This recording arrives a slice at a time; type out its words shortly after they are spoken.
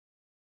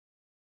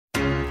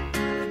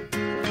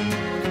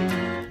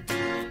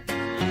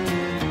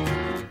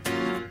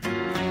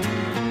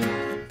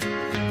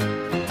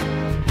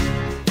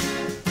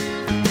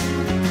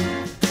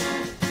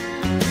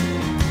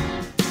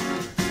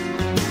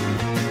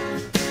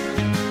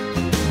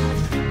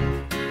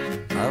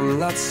I'm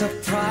not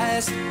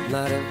surprised,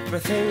 not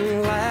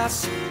everything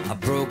lasts. I've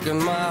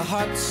broken my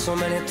heart so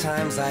many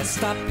times I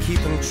stopped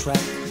keeping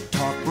track.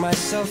 Talk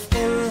myself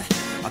in,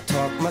 I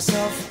talk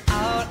myself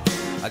out.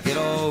 I get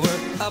all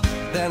worked up,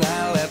 then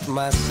I let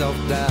myself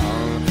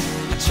down.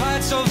 I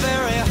tried so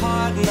very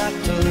hard not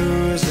to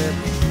lose it.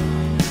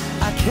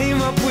 I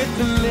came up with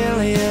a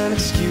million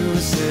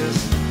excuses.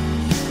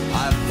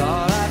 I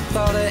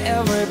thought of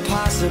every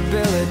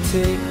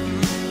possibility.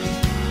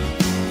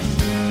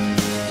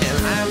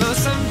 And I know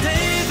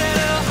someday that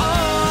it'll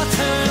all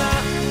turn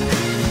out.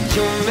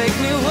 You'll make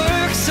me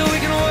work so we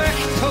can work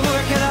to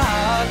work it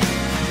out.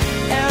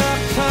 And I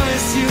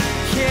promise you,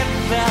 kid,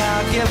 that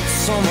I'll give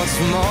so much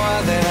more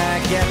than I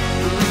get.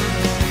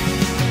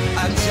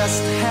 I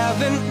just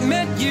haven't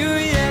met you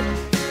yet.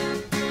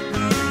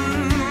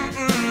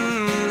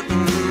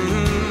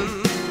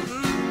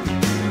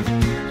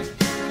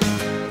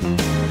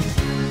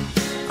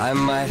 I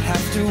might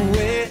have to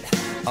wait,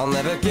 I'll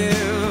never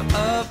give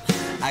up.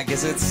 I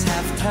guess it's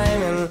half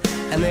timing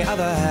and the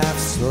other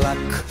half's luck.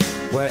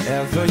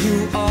 Wherever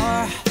you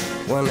are,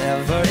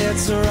 whenever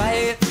it's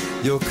right,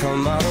 you'll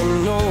come out of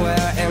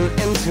nowhere and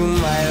into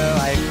my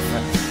life.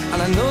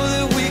 And I know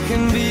that we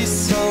can be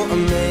so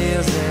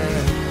amazing.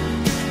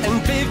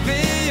 And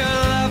baby, your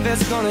love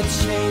is gonna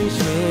change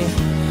me.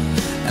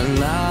 And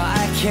now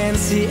I can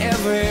see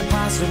every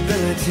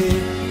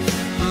possibility.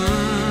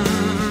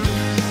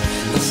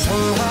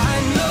 Somehow I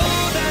know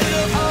that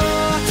it'll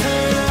all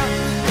turn out.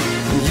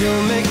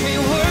 You'll make me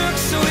work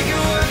so we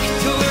can work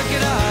to work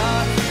it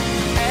out.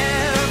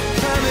 And I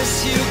promise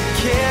you,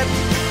 kid,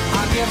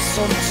 I'll give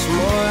so much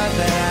more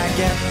than I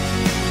get.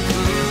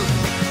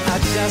 I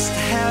just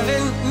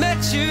haven't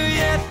met you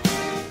yet.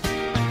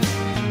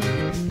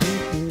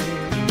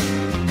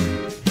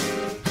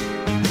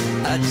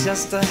 I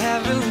just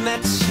haven't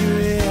met you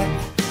yet.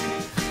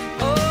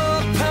 Oh,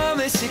 I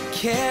promise you,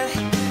 kid,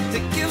 to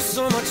give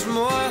so much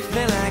more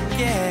than I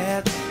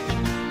get.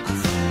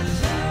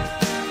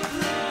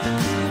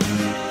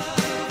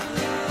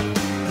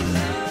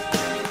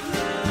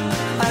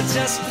 I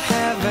just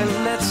haven't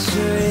met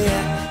you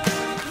yet.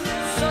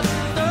 So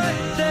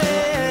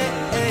birthday,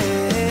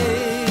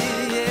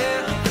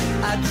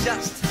 yeah. I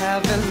just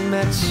haven't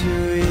met you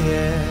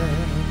yet.